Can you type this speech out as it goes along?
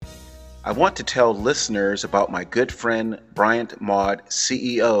I want to tell listeners about my good friend Bryant Maud,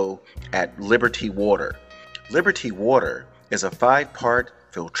 CEO at Liberty Water. Liberty Water is a 5-part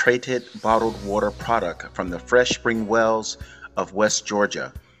filtrated bottled water product from the fresh spring wells of West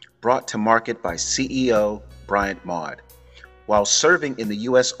Georgia, brought to market by CEO Bryant Maud. While serving in the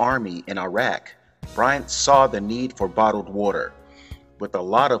U.S. Army in Iraq, Bryant saw the need for bottled water. With a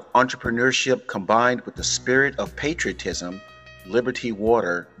lot of entrepreneurship combined with the spirit of patriotism, Liberty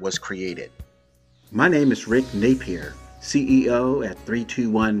Water was created. My name is Rick Napier, CEO at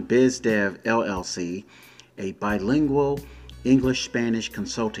 321 BizDev LLC, a bilingual English-Spanish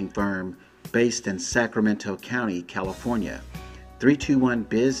consulting firm based in Sacramento County, California. 321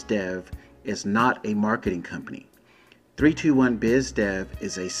 BizDev is not a marketing company. 321 BizDev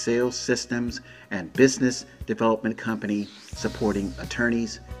is a sales systems and business development company supporting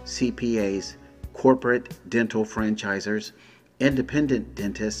attorneys, CPAs, corporate dental franchisors, independent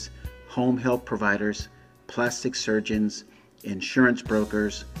dentists, home health providers, plastic surgeons, insurance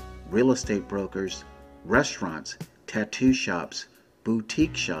brokers, real estate brokers, restaurants, tattoo shops,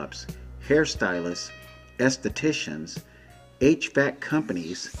 boutique shops, hairstylists, estheticians, HVAC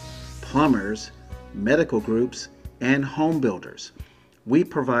companies, plumbers, medical groups, and home builders. We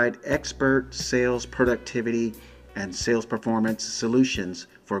provide expert sales productivity and sales performance solutions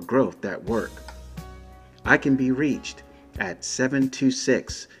for growth that work. I can be reached at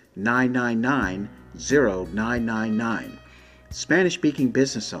 726-999-0999. Spanish-speaking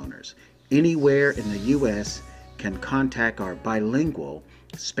business owners anywhere in the U.S. can contact our bilingual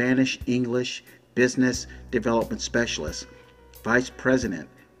Spanish-English business development specialist, Vice President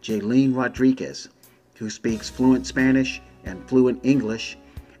Jaylene Rodriguez, who speaks fluent Spanish and fluent English,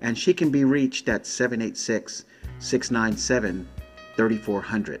 and she can be reached at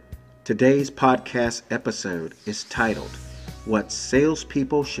 786-697-3400. Today's podcast episode is titled, What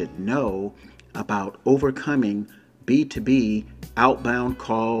Salespeople Should Know About Overcoming B2B Outbound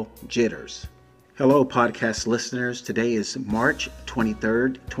Call Jitters. Hello, podcast listeners. Today is March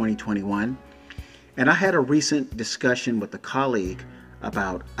 23rd, 2021, and I had a recent discussion with a colleague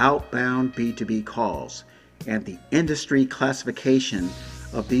about outbound B2B calls and the industry classification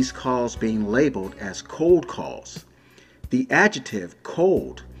of these calls being labeled as cold calls. The adjective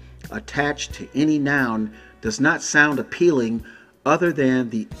cold attached to any noun does not sound appealing other than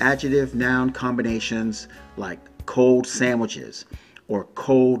the adjective noun combinations like cold sandwiches or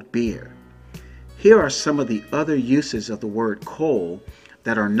cold beer. Here are some of the other uses of the word cold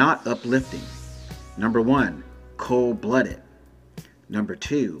that are not uplifting. Number 1, cold-blooded. Number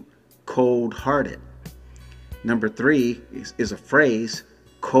 2, cold-hearted. Number 3 is a phrase,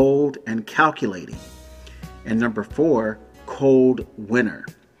 cold and calculating. And number 4, cold winter.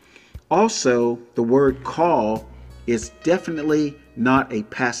 Also, the word call is definitely not a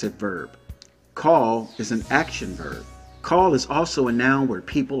passive verb. Call is an action verb. Call is also a noun where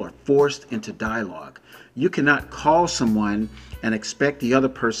people are forced into dialogue. You cannot call someone and expect the other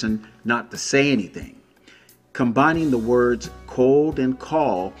person not to say anything. Combining the words cold and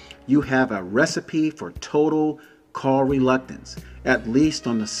call, you have a recipe for total call reluctance, at least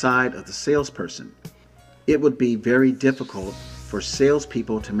on the side of the salesperson. It would be very difficult for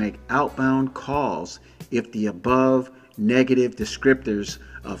salespeople to make outbound calls if the above negative descriptors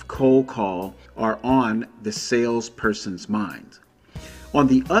of cold call are on the salesperson's mind. On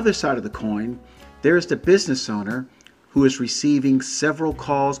the other side of the coin, there is the business owner who is receiving several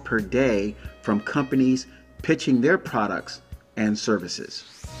calls per day from companies pitching their products and services.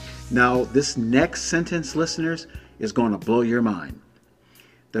 Now, this next sentence, listeners, is going to blow your mind.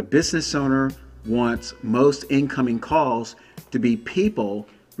 The business owner wants most incoming calls to be people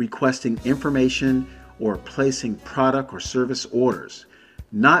requesting information or placing product or service orders,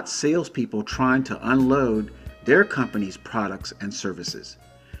 not salespeople trying to unload their company's products and services.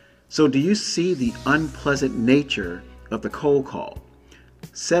 So do you see the unpleasant nature of the cold call?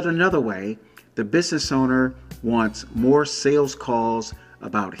 Said another way, the business owner wants more sales calls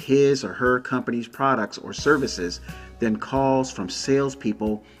about his or her company's products or services than calls from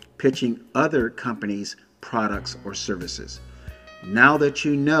salespeople pitching other companies' products or services. Now that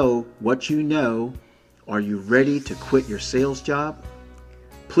you know what you know, are you ready to quit your sales job?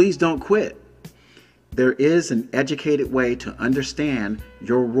 Please don't quit. There is an educated way to understand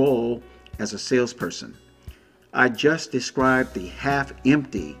your role as a salesperson. I just described the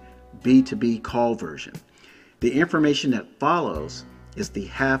half-empty B2B call version. The information that follows is the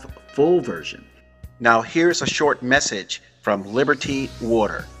half-full version. Now here's a short message from Liberty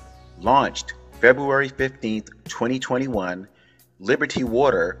Water. Launched February 15th, 2021, Liberty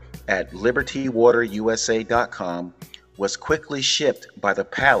Water at libertywaterusa.com was quickly shipped by the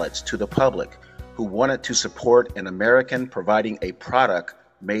pallets to the public who wanted to support an American providing a product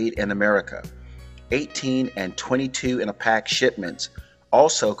made in America. 18 and 22 in a pack shipments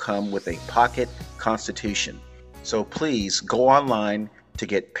also come with a pocket constitution. So please go online to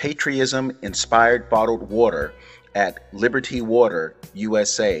get patriotism-inspired bottled water at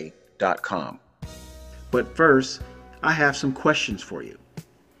libertywaterusa.com. But first, I have some questions for you.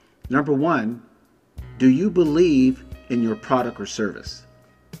 Number one, do you believe in your product or service?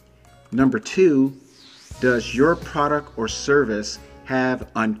 Number two, does your product or service have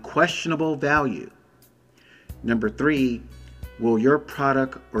unquestionable value? Number three, will your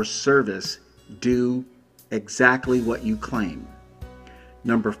product or service do exactly what you claim?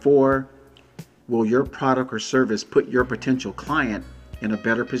 Number four, will your product or service put your potential client in a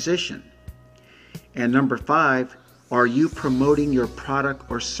better position? And number five, are you promoting your product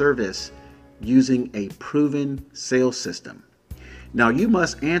or service using a proven sales system? Now, you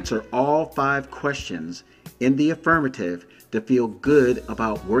must answer all 5 questions in the affirmative to feel good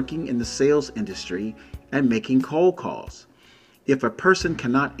about working in the sales industry and making cold calls. If a person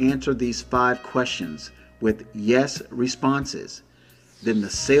cannot answer these 5 questions with yes responses, then the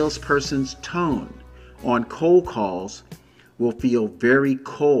salesperson's tone on cold calls will feel very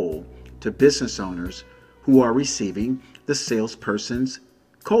cold to business owners who are receiving the salesperson's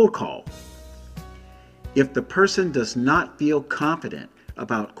cold call. If the person does not feel confident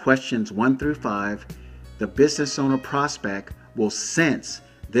about questions 1 through 5, the business owner prospect will sense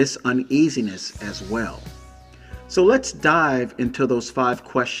this uneasiness as well. So let's dive into those 5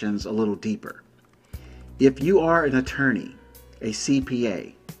 questions a little deeper. If you are an attorney, a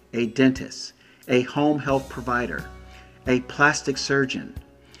CPA, a dentist, a home health provider, a plastic surgeon,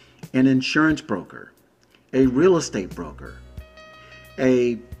 an insurance broker, a real estate broker,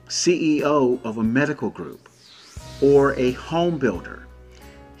 a CEO of a medical group, or a home builder,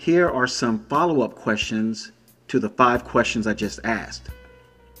 here are some follow-up questions to the 5 questions I just asked.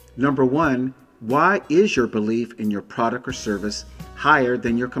 Number 1, why is your belief in your product or service higher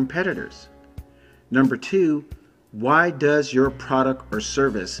than your competitors? Number 2, why does your product or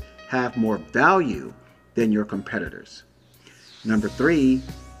service have more value than your competitors? Number 3,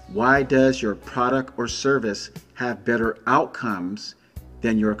 why does your product or service have better outcomes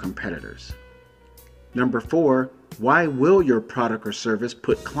than your competitors? Number 4, why will your product or service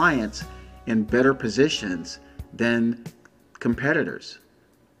put clients in better positions than competitors?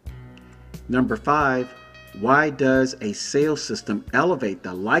 Number 5, why does a sales system elevate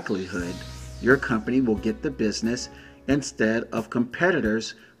the likelihood your company will get the business instead of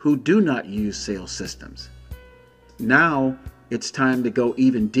competitors who do not use sales systems? Now it's time to go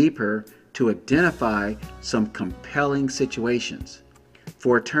even deeper to identify some compelling situations.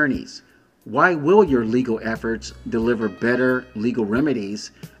 For attorneys, why will your legal efforts deliver better legal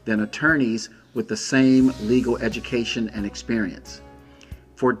remedies than attorneys with the same legal education and experience?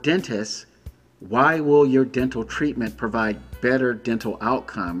 For dentists, why will your dental treatment provide better dental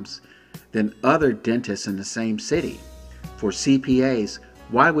outcomes than other dentists in the same city? For CPAs,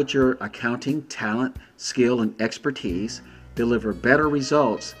 why would your accounting talent, skill, and expertise deliver better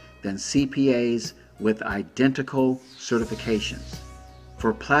results than CPAs with identical certifications?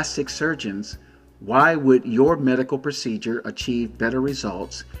 For plastic surgeons, why would your medical procedure achieve better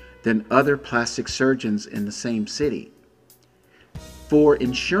results than other plastic surgeons in the same city? For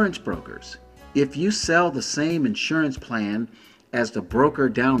insurance brokers, if you sell the same insurance plan as the broker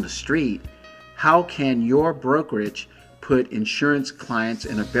down the street, how can your brokerage put insurance clients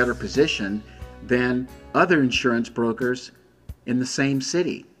in a better position than other insurance brokers in the same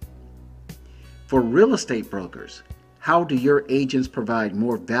city? For real estate brokers, how do your agents provide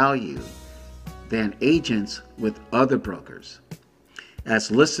more value than agents with other brokers?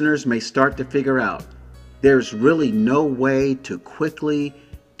 As listeners may start to figure out, there's really no way to quickly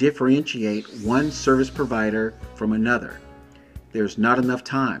differentiate one service provider from another. There's not enough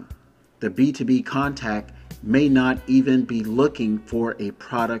time. The B2B contact may not even be looking for a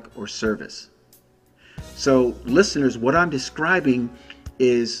product or service. So listeners, what I'm describing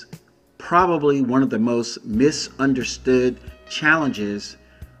is probably one of the most misunderstood challenges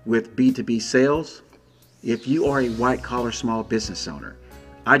with B2B sales. If you are a white-collar small business owner,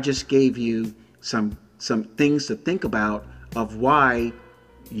 I just gave you some things to think about of why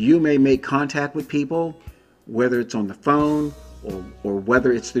you may make contact with people, whether it's on the phone or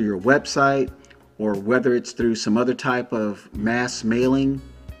whether it's through your website or whether it's through some other type of mass mailing,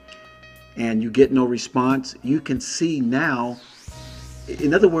 and you get no response. You can see now,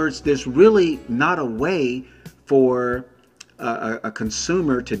 in other words, there's really not a way for a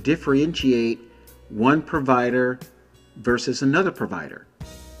consumer to differentiate one provider versus another provider?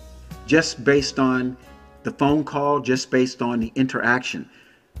 Just based on the phone call, just based on the interaction.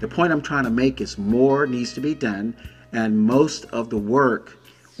 The point I'm trying to make is more needs to be done, and most of the work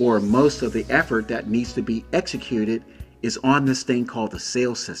or most of the effort that needs to be executed is on this thing called the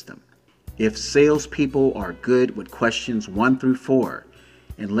sales system. If salespeople are good with questions 1 through 4,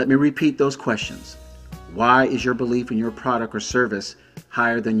 and let me repeat those questions. Why is your belief in your product or service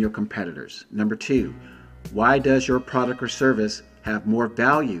higher than your competitors? Number 2, why does your product or service have more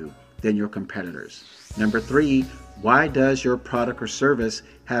value than your competitors? Number 3, why does your product or service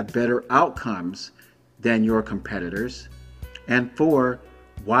have better outcomes than your competitors? And 4,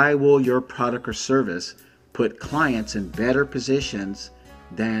 why will your product or service put clients in better positions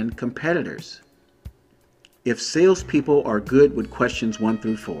than competitors? If salespeople are good with questions 1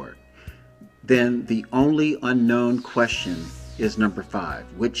 through 4, then the only unknown question is number 5,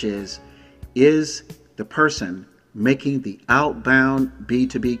 which is the person making the outbound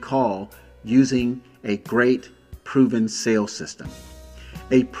B2B call using a great proven sales system?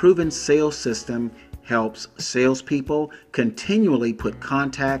 A proven sales system helps salespeople continually put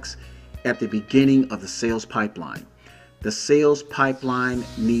contacts at the beginning of the sales pipeline. The sales pipeline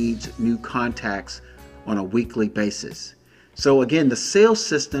needs new contacts on a weekly basis. So again, the sales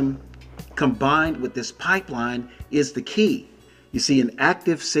system combined with this pipeline is the key. You see, an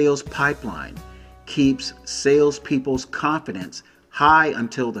active sales pipeline keeps salespeople's confidence high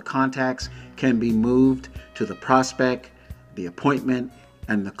until the contacts can be moved to the prospect, the appointment,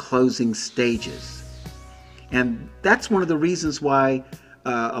 and the closing stages. And that's one of the reasons why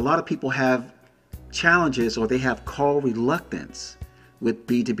a lot of people have challenges or they have call reluctance with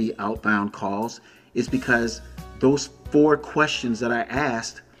B2B outbound calls, is because those 4 questions that I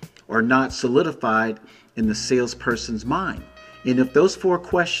asked are not solidified in the salesperson's mind. And if those 4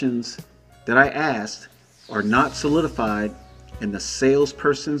 questions that I asked are not solidified in the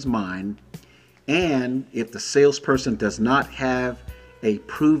salesperson's mind, and if the salesperson does not have a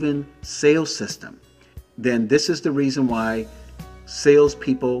proven sales system, then this is the reason why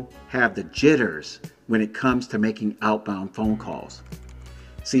salespeople have the jitters when it comes to making outbound phone calls.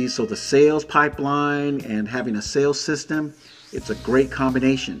 See, so the sales pipeline and having a sales system, it's a great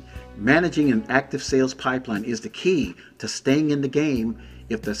combination. Managing an active sales pipeline is the key to staying in the game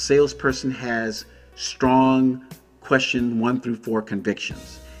if the salesperson has strong question 1 through 4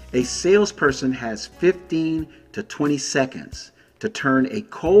 convictions. A salesperson has 15 to 20 seconds to turn a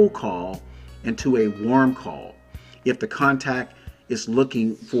cold call into a warm call if the contact is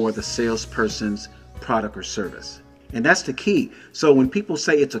looking for the salesperson's product or service. And that's the key. So when people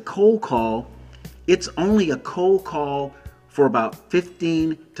say it's a cold call, it's only a cold call for about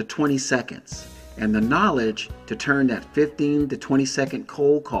 15 to 20 seconds. And the knowledge to turn that 15 to 20 second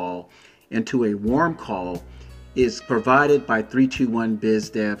cold call into a warm call is provided by 321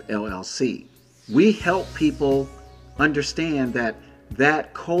 BizDev LLC. We help people understand that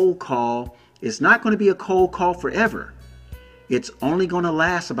that cold call is not going to be a cold call forever. It's only going to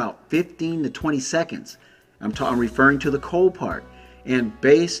last about 15 to 20 seconds. I'm referring to the cold part. And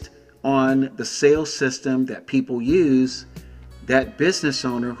based on the sales system that people use, that business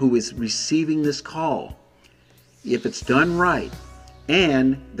owner who is receiving this call, if it's done right,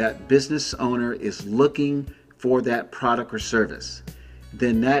 and that business owner is looking for that product or service,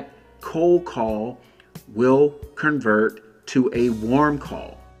 then that cold call will convert to a warm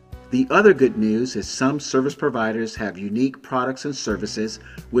call. The other good news is some service providers have unique products and services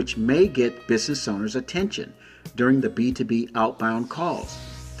which may get business owners' attention during the B2B outbound calls.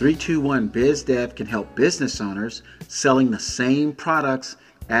 321 BizDev can help business owners selling the same products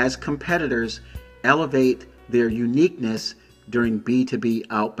as competitors elevate their uniqueness during B2B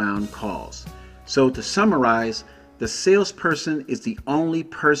outbound calls. So to summarize, the salesperson is the only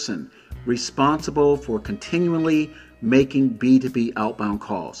person responsible for continually making B2B outbound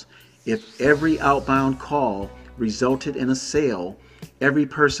calls. If every outbound call resulted in a sale, every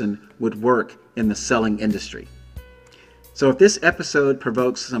person would work in the selling industry. So if this episode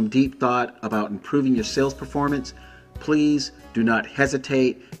provokes some deep thought about improving your sales performance, please do not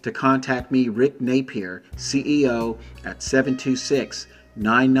hesitate to contact me, Rick Napier, CEO, at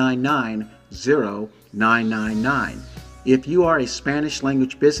 726-999-0999. If you are a Spanish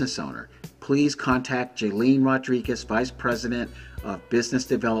language business owner, please contact Jaylene Rodriguez, Vice President of Business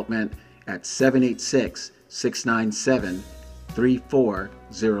Development, at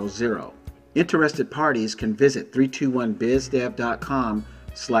 786-697-3400. Interested parties can visit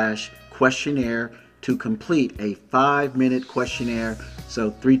 321bizdev.com/questionnaire to complete a 5-minute questionnaire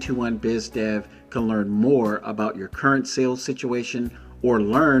so 321BizDev can learn more about your current sales situation or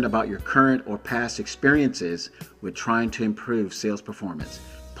learn about your current or past experiences with trying to improve sales performance.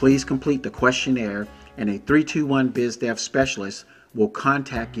 Please complete the questionnaire and a 321 BizDev specialist will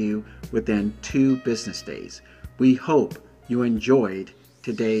contact you within 2 business days. We hope you enjoyed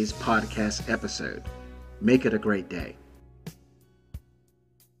today's podcast episode. Make it a great day.